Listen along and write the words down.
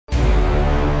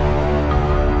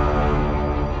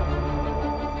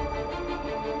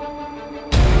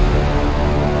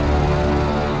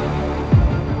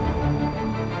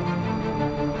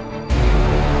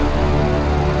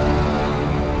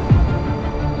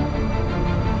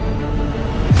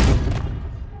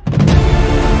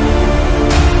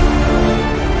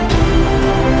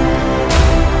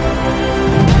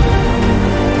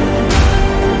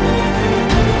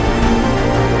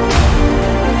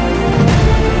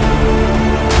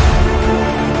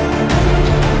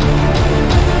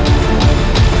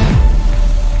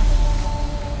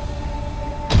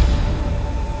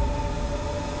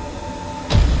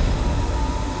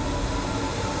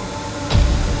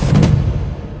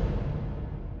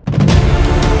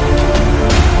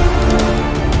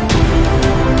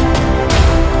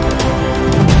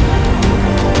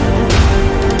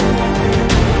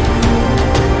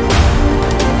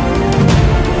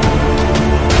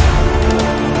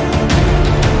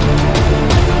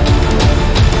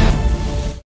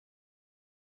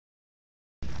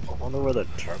wonder where the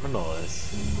terminal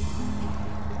is.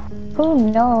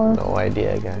 Who knows? No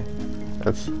idea, guy.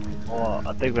 That's. Oh,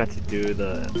 I think we have to do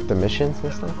the Missions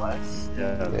and stuff? quest.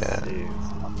 Yeah, let's see.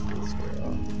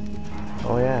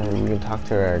 Oh yeah, you can talk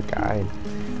to our guide.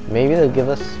 Maybe they'll give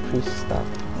us free stuff.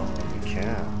 Oh, we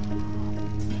can.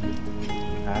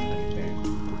 Have anything.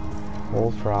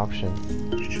 Hold for options.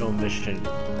 Show mission.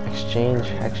 Exchange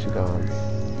hexagons.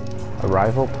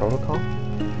 Arrival protocol?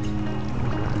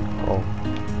 Oh.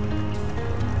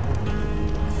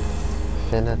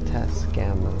 Finna test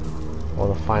gamma. Oh,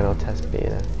 the final test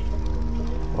beta.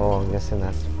 Oh, I'm guessing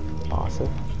that's awesome.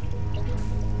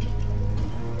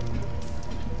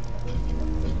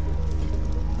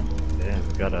 Damn,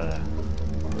 we gotta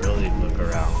really look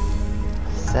around.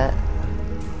 Set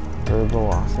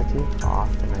velocity off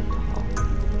and I talk.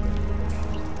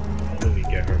 How do we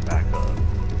get her back up?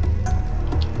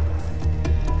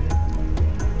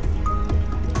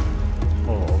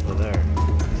 Oh, over there.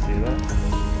 You see that?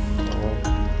 Oh.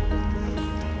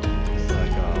 It's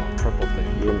like a purple thing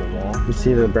on the wall. You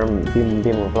see the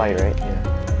beam of light, right? Yeah.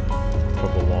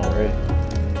 Purple wall, right?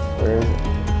 Where is it?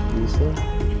 You see it?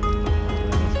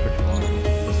 That's pretty far.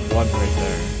 There's one right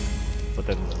there. But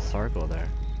then there's a circle there.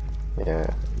 Yeah,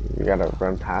 you gotta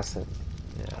run past it.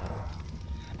 Yeah.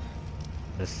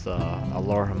 Just I'll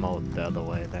lure him out the other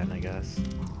way then, I guess.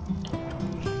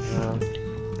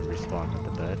 Respawn at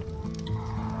the bed.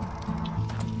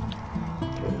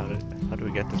 How do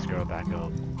we get this girl back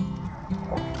up?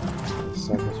 The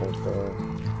circle's right there.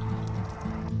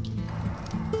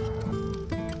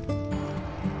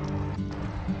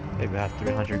 Hey, we have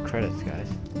 300 credits, guys.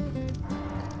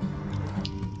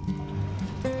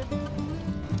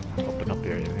 Open up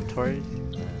your inventories.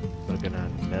 Look in the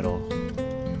middle.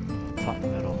 Top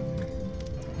middle.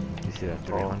 You see that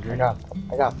 300? I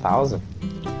got 1,000.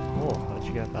 Oh, how'd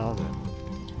you get 1,000?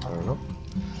 I don't know.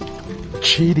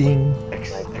 Cheating.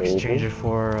 Exchange it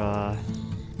for,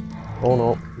 Oh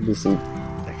no, BC.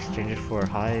 exchange it for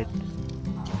hide.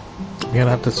 You're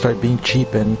gonna have to start being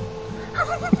cheap and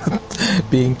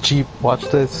being cheap. Watch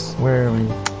this. Where are we?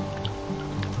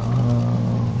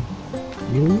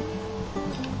 You?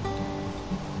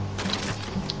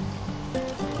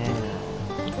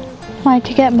 Why,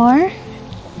 to get more?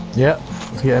 Yeah.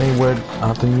 To get any wood, I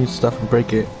have to use stuff and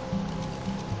break it.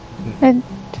 And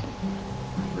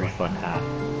Refund half.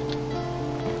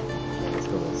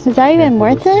 is that even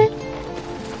worth it?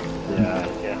 Yeah,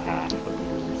 get half of your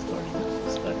resources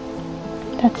instead.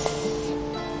 That's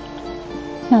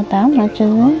not that much,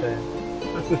 is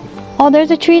it? Oh,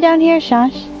 there's a tree down here,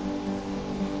 Shosh.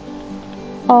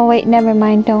 Oh, wait, never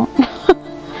mind, don't.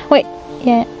 Wait,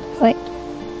 yeah, wait.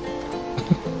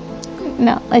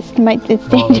 No, it's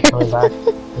dangerous. Coming back.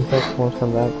 Insects won't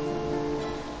come back.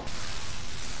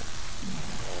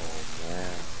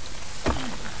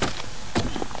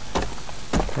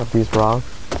 Got these rocks.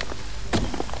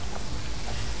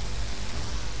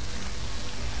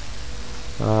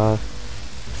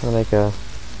 Trying to make a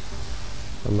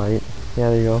light. Yeah,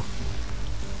 there you go.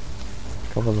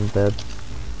 A couple of them dead.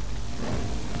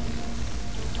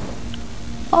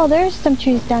 Oh, there's some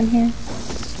trees down here.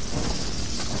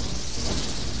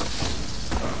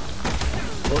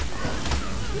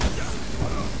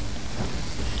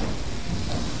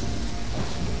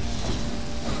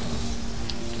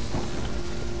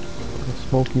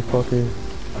 Smoky fucker.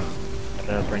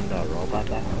 Gotta bring the robot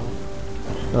back home.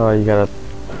 Oh, you gotta.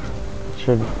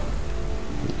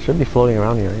 Should be floating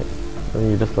around here, right? I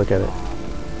mean, you just look at it.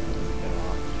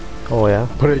 Oh yeah.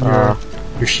 Put it in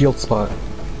your shield spot.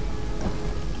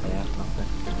 Yeah, nothing.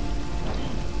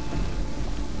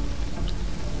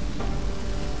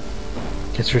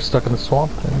 Guess you're stuck in the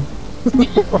swamp then.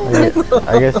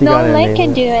 I guess you No, gotta. Leng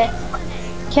can do it.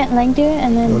 Can't Leng do it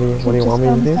and then... What do you want me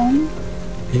to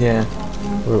do? Yeah.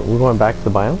 We're going back to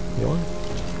the biome? You want?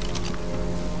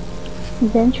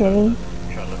 Eventually.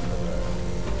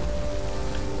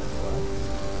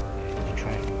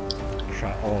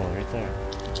 Try. Oh, right there.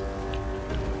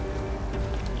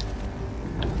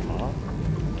 Oh,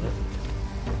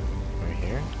 right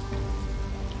here.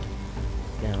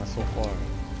 Damn, that's so far.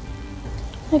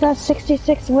 I got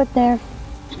 66 wood there.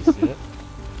 You see it?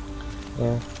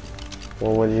 Yeah.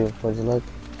 Well, what'd you like?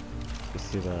 You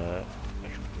see the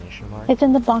exclamation mark? It's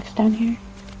in the box down here.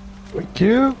 Thank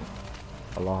you.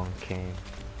 Along came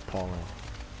pollen.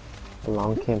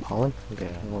 Along came pollen? Okay,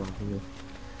 Yeah. hold on.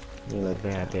 You I like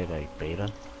think I did like beta.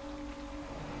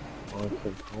 along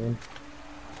came pollen?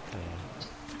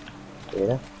 Yeah.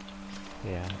 Data?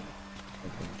 Yeah.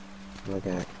 Okay. Look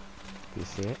at. Do you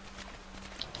see it?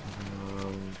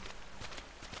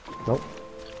 Nope.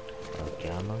 Oh,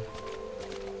 gamma.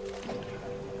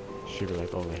 should be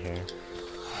like over here.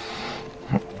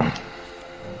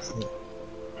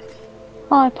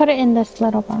 Oh, I put it in this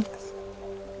little box.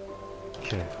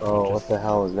 Okay. Oh, what the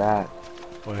hell is that?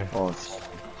 Where? Oh,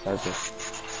 circle.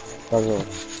 Circle.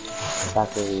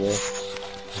 Back over here.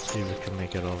 Let's see if we can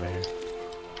make it over here.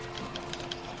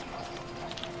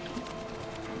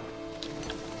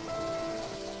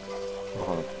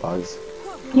 Oh, bugs.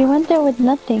 You went there with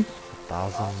nothing.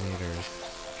 1,000 meters.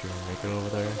 Should we make it over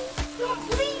there? You're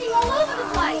bleeding all over the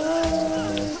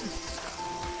place!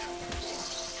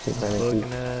 Keep running, Looking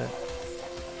keep. at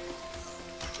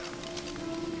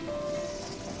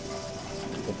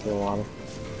Get the water.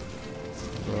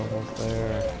 we're almost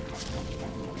there.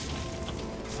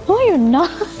 No, you're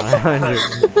not. 900.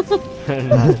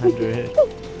 900.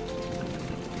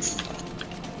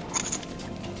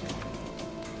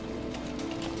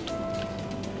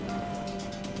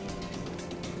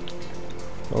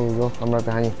 Go, go. I'm right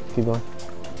behind you. Keep going.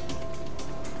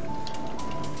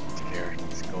 Here,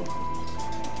 let's go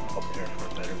up there for a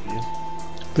better view.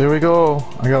 There we go.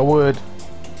 I got wood.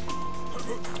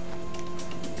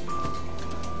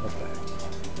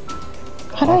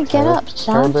 How do I get up,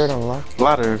 Josh? Bird on left.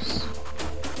 Ladders.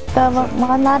 The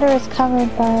one ladder is covered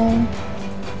by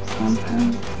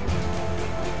something.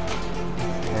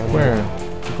 Where?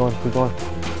 Keep going, keep going.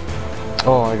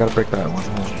 Oh, I gotta break that one.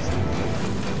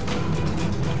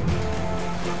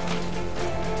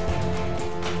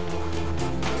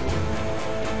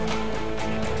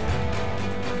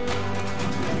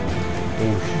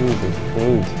 Oh shoot, there's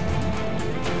trees.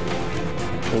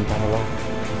 Hey, down low.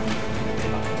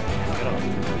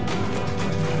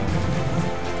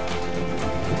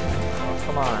 Oh,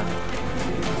 come on.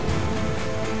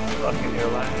 Fucking your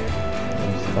line.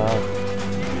 Stop.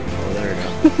 Oh, there we go.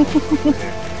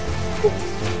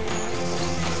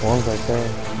 One's right there.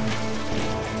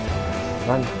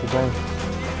 Run, keep running.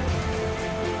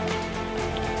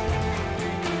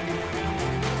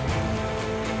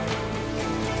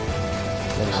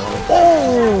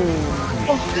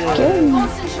 Good.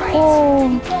 Concentrate! Oh.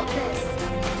 You got this!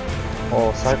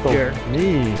 Oh, cycle. Scared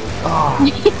me. Oh,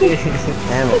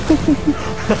 damn it.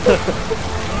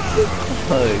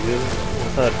 Oh, good.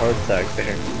 I had heart attack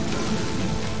there.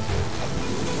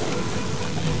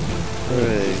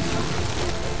 Hey.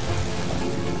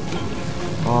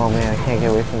 Oh man, I can't get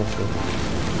away from this thing.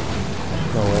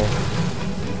 No way.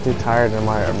 Too tired and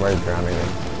I'm already drowning it.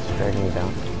 It's dragging me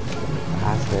down.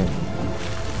 Past it.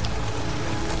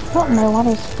 Oh, my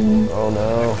water's steam. Oh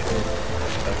no.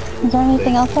 Is there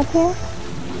anything else up here?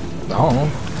 No.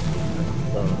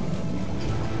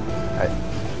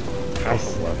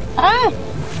 Ah!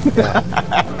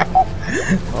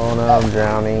 Oh no, I'm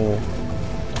drowning.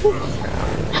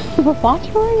 Watch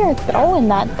where you're throwing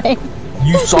that thing.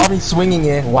 You saw me swinging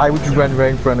it. Why would you run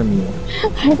right in front of me?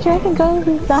 I tried to go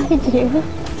beside you.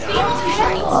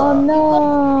 Concentrate! Oh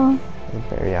no.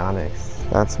 Baryonyx.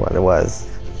 That's what it was.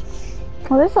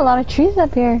 Well, there's a lot of trees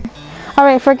up here.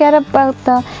 Alright, forget about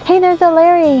the... Hey, there's a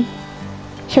Larry.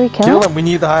 Should we kill him? Kill him. We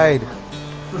need to hide.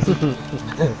 We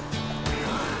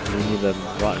need that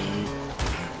rotten meat.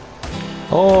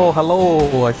 Oh,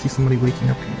 hello. I see somebody waking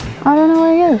up here. I don't know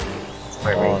where he is.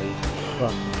 Oh, he's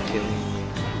fucking killing me.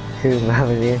 Who's mad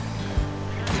at you?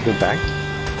 Go back.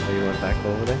 Oh, you went back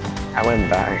over there? I went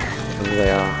back. I was like,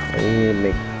 oh, I need to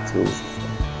make tools.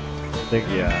 I think,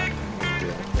 yeah.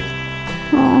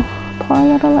 Oh, poor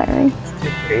little Larry.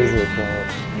 Crazy as well.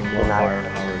 Need more fire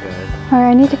and we're good.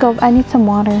 Alright, I need to go. I need some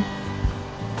water.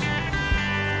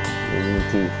 We need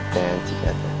to band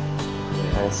together.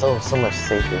 And it's so much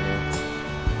safer here.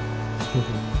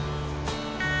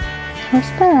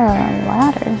 Where's the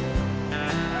ladder?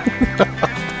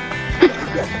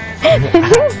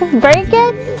 Break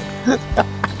it?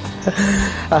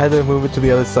 I had to move it to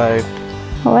the other side.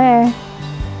 Where?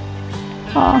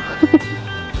 Oh.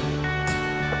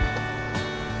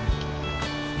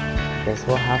 Guess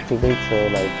we'll have to wait till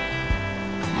like...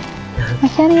 I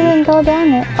can't even go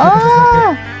down it.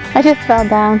 Oh! I just fell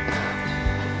down.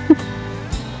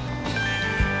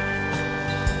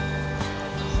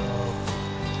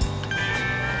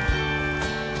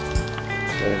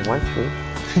 There's one tree.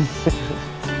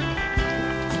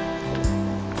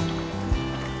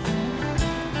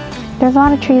 There's a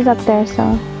lot of trees up there,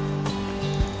 so...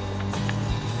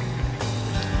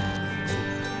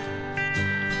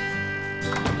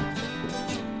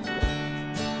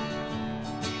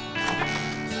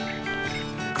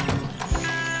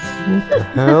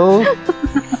 Hell?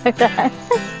 Like that.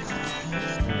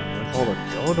 Where's all the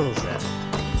dodos at?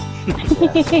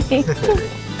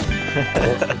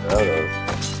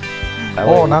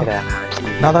 Oh,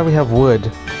 now that we have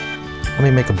wood, let me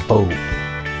make a boat.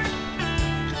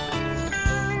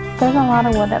 There's a lot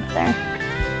of wood up there.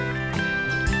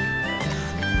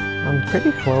 I'm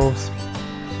pretty close.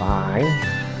 Fine.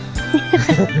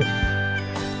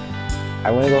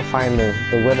 I want to go find the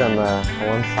wood on the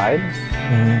one side.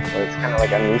 Where it's kind of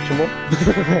like unreachable.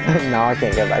 Now I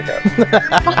can't get back up.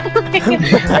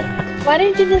 Why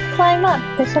didn't you just climb up?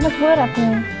 There's so much wood up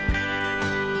here.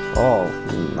 Oh,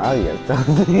 now you guys tell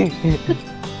me.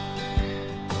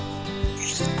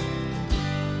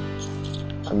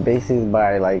 I'm basically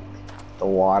by like the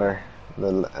water,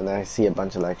 and then I see a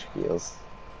bunch of electric eels.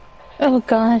 Oh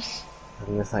gosh.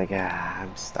 I'm just like,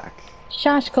 I'm stuck.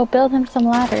 Shosh, go build him some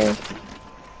ladders.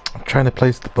 I'm trying to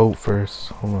place the boat first.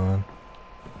 Hold on.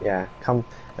 Yeah, come.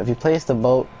 If you place the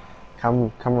boat,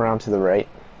 come around to the right.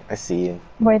 I see you.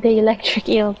 Where the electric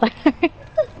eels are. The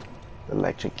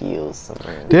electric eels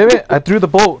somewhere. Damn it! I threw the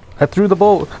boat. I threw the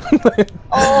boat.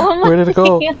 Oh my Where did it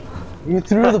go? God. You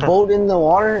threw the boat in the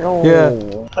water? Oh. Yeah.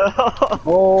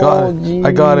 Oh, Got it. geez.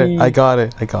 I got it. I got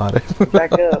it. I got it.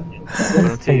 Back up.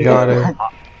 I got it.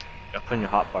 Up in your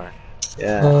hotbar.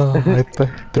 Yeah. Oh, I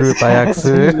threw it by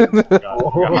accident.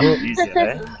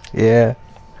 Yeah.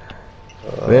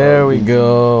 There we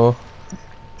go.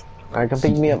 Alright, come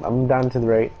pick me up. I'm down to the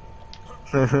right.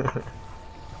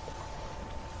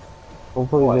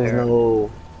 Hopefully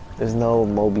there's no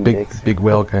Moby Dicks. Big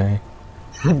whale guy.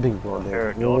 Big one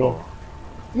there. Doodle.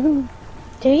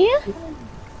 Do you?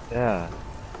 Yeah.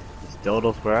 There's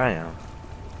doodles where I am.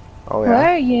 Oh Where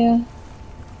yeah. are you?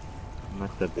 I'm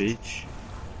at the beach.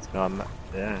 No, I'm not.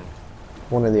 Yeah.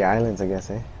 One of the islands, I guess,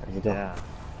 eh? I could Yeah.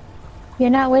 You're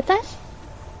not with us?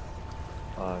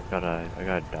 I gotta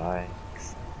die.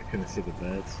 I couldn't see the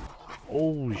beds.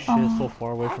 Oh shit, it's so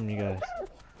far away from you guys.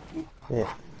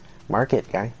 Yeah. Mark it,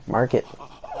 guy. Mark it.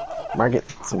 Mark it.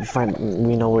 So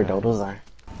we know where dodos are.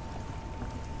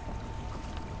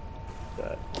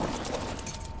 That.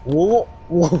 Whoa!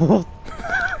 Whoa!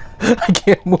 I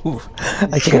can't move.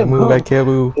 I can't move. I can't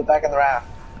move. Get back in the raft.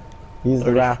 Use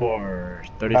the raft.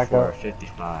 34,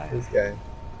 55. This guy.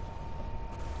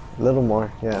 A little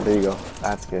more. Yeah, there you go.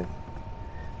 That's good.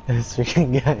 This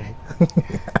freaking guy.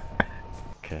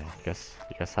 Okay, you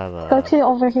guys have a. Go to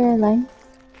over here, Leng.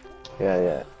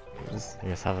 Yeah. You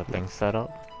guys have a thing set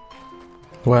up.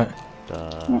 What?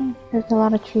 Yeah, there's a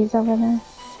lot of trees over there.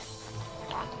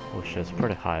 Oh shit, it's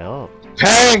pretty high up.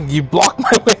 Hang! You blocked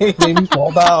my way. Made me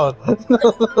fall down.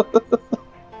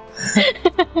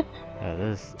 Yeah,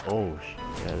 this. Oh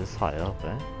yeah, this is high up,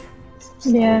 eh?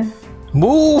 Yeah.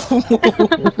 Move!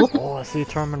 Oh, I see a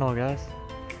terminal, guys.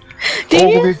 Do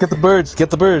Oh, you? get the birds. Get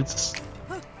the birds.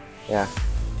 Yeah.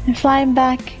 I'm flying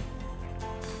back.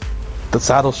 The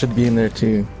saddle should be in there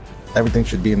too. Everything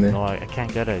should be in there. No, I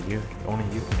can't get it. Only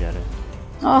you can get it.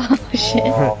 Oh shit.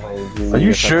 Oh my Are you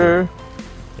Yes, I sure?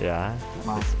 Yeah.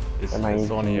 It's Am I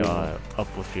only eating?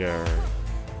 up with your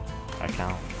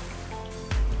account.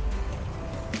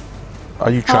 Are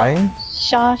you trying?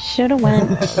 Shosh shoulda went.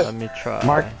 Let me try.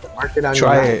 Mark it on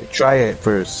Try your it. Try it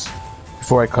first.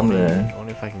 Before I come there.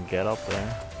 Only if I can get up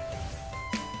there.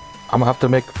 I'm gonna have to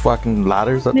make fucking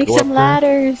ladders that Make go some up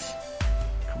there. ladders.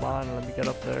 Come on, let me get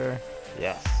up there.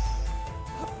 Yes.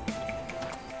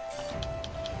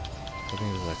 I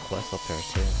think there's a quest up there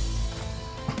too.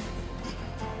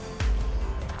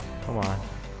 Come on.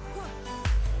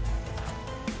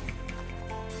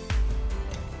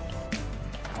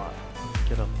 Come on, let me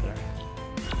get up there.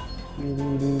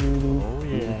 Oh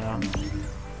yeah.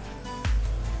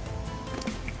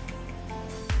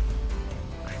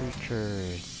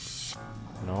 Creatures.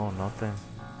 No, nothing.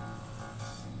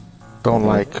 Don't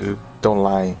lie, Kub. Don't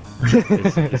lie.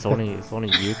 It's only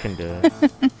you can do it.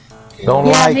 Don't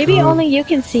Yeah, lie, maybe Kub. only you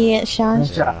can see it,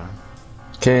 Shosh. Yeah.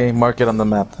 Okay, mark it on the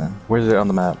map then. Where's it on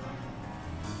the map?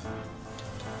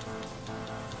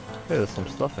 Hey, there's some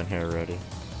stuff in here already.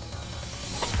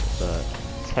 The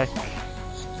tech.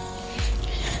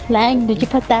 Lang, did you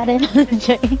put that in?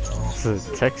 This is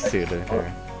a tech suit in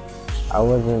here. I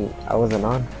wasn't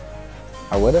on.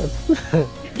 I would have.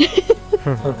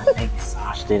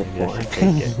 Sash did it You for should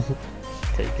me. take it.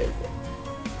 Take it.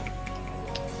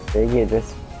 Take it,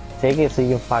 just take it so you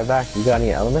can fly back. You got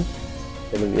any element?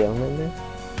 Should there be element there?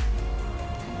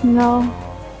 No.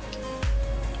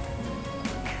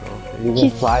 Trophy. You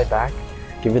can fly back.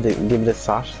 Give it a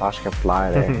Sash. Sash can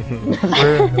fly there.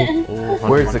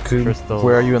 Where's the Kub? crystals.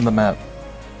 Where are you on the map?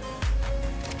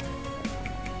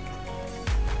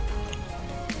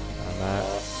 I'm at.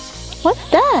 What's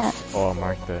that? Oh, I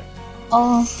marked it.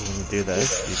 Oh. When you do this,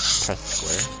 you press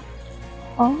square.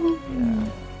 Oh. Yeah.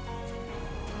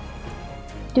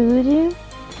 Doo-doo?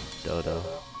 Dodo.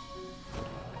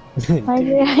 Why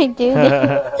did I do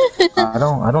that? I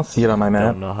don't see it on my map.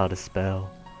 Don't know how to spell.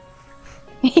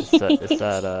 It's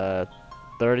at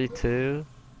 32,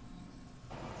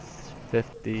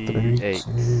 58.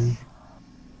 32,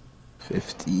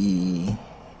 50.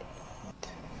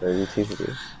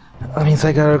 32. That means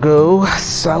I gotta go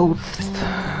south,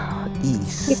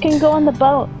 east. You can go on the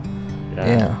boat.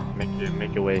 Yeah.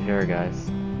 Make your way here, guys.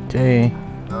 Okay,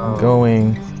 I'm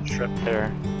going. Trip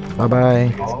here. Bye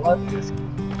bye.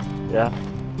 Yeah.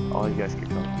 All you guys can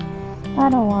come. I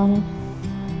don't want it.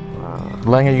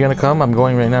 Leng, are you gonna come? I'm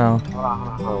going right now.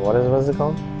 What is it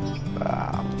called?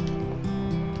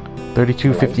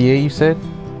 3258, you said?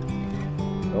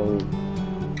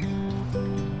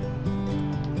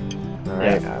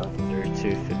 Alright. Yeah.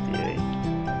 3258.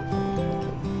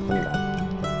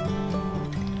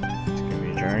 It's gonna be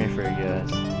a journey for you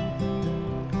guys.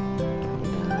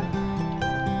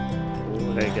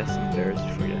 Ooh, I get some bears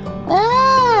for you.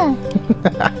 Ah!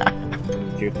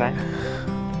 Do you think?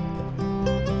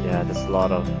 Yeah, there's a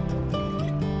lot of.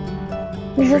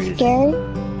 Is it trees. scary?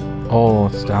 Oh,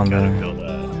 it's down We there.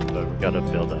 gotta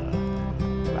build a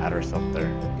ladders up there.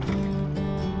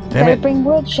 Damn Better it. bring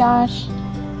wood, Shosh.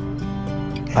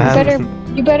 I have-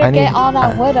 You better I get need- all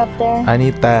that wood up there. I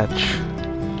need thatch.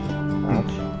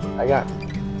 I got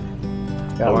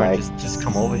Or like just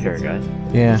come over here, guys.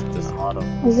 Yeah. There's a lot of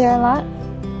Is there a lot?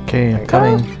 Okay, I'm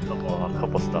coming. a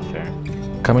couple stuff here.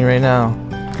 Coming right now.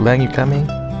 Leng, you coming?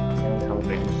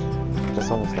 just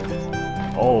almost like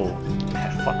Oh,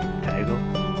 fuck, can I go?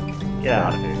 Get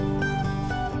out of here.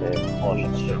 Oh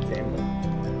shit,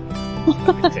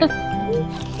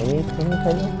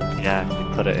 anything? Yeah, you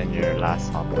put it in your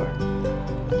last hopper.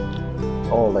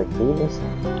 Oh, like food or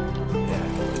something? Yeah.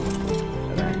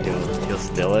 And then you'll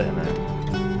steal it and then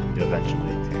you'll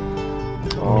eventually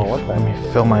take. Oh, what the? Let me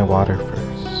fill my water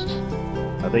first.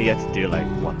 I think you have to do like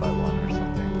one by one or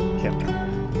something. Can't remember.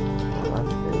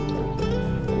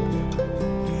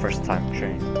 First time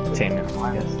taming,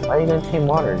 I guess. Why are you gonna tame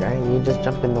water, guy? You just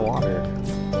jump in the water.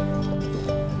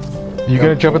 You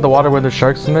gonna jump in the water when there's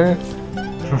sharks in there?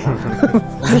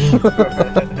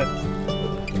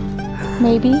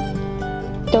 Maybe.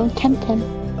 Don't tempt him.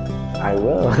 I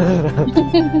will.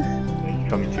 You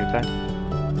coming too, Pat?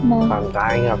 If No. I'm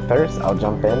dying of thirst, I'll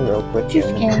jump in real quick. Just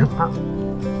and kidding.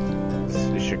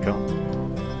 You should come.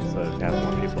 So we have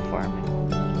more people farming.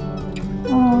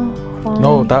 Oh, fine.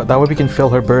 No, that way we can fill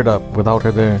her bird up without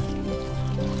her there.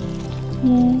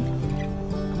 Yeah.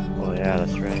 Oh yeah,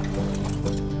 that's right.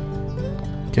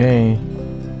 Okay.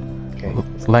 Okay.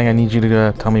 Leng, I need you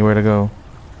to tell me where to go.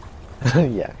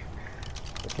 Yeah.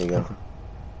 Okay, go.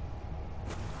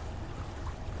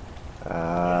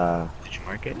 Did you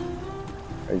mark it?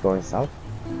 Are you going south?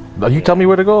 No, you tell me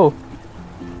where to go.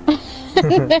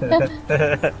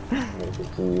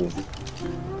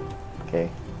 Okay.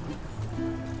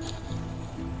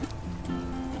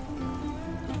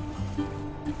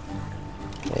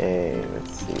 Okay,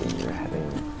 let's see. You're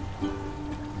heading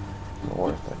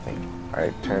north, I think.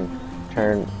 Alright, turn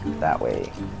that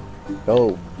way.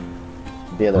 Go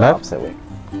the other Left? opposite way.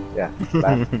 Yeah,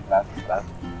 left, left.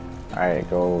 Alright,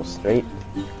 go straight.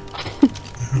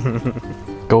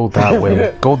 Go that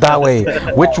way. Go that way.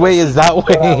 Which way is that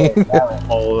way?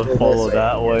 Follow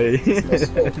that way.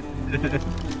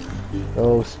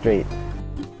 Go straight.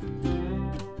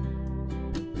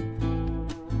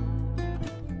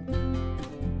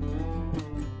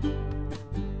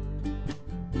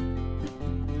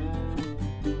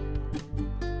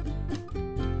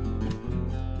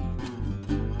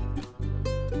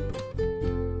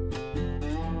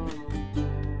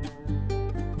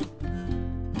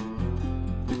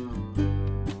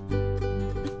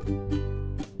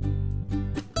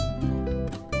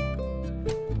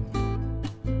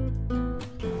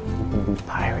 You can be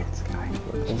pirates, guys.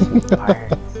 You can be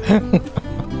pirates.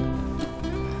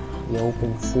 The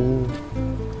open sea.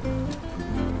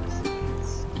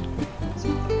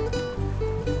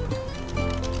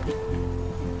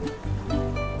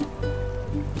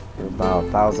 We're about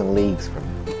 1,000 leagues from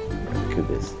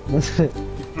Kubs.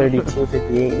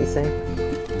 3258, you say?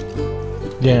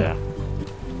 Yeah.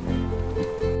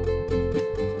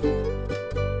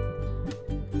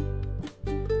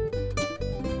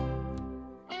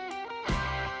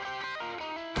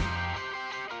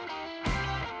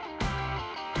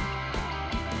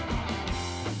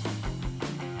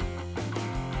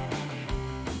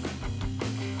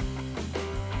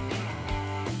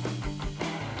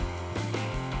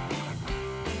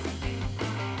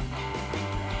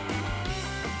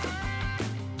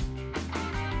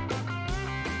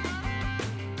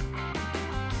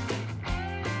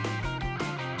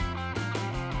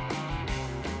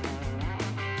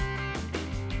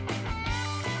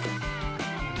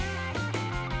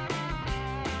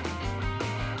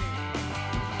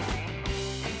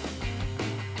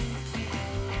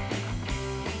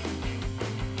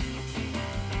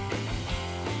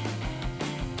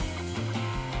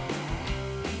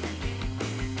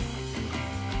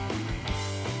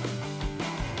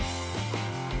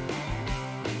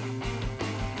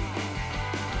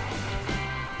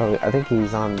 Probably, I think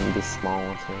he's on this small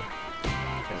one too.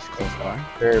 Just close by.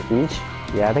 Or beach?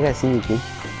 Yeah, I think I see you, beach.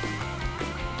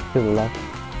 To the left.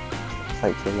 It's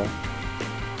like to the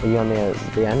left. Are you on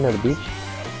the end of the beach?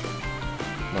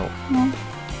 No. No.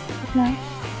 No.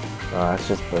 Oh, that's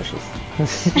just bushes.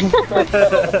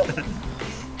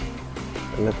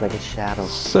 It looked like a shadow.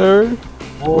 Sir,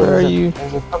 where are you?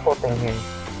 There's a purple thing here.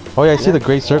 Oh yeah, I see the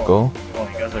gray circle. Oh,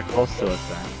 you guys are close to us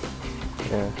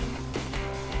then. Yeah.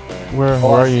 Where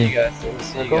Oh, are I see you? you guys. I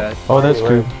see you guys. Oh, that's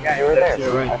Kub. Yeah, you were there.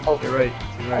 You're right. I thought- You're right.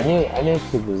 You're right. I knew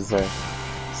Kub was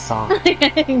soft.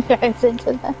 You guys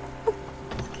into that.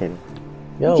 Just kidding.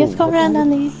 Yo, Just go what around the on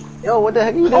heck- these. Yo, what the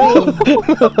heck are you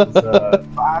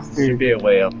doing? Should be a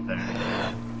way up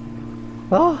there.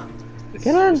 Oh,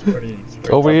 get in. It's pretty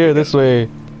Over here, this way.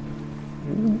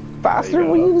 Bastard,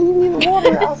 will you leave me in the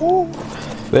water, asshole?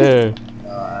 There.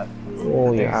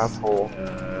 Oh, you asshole.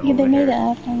 Yeah, they made it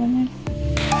up over there.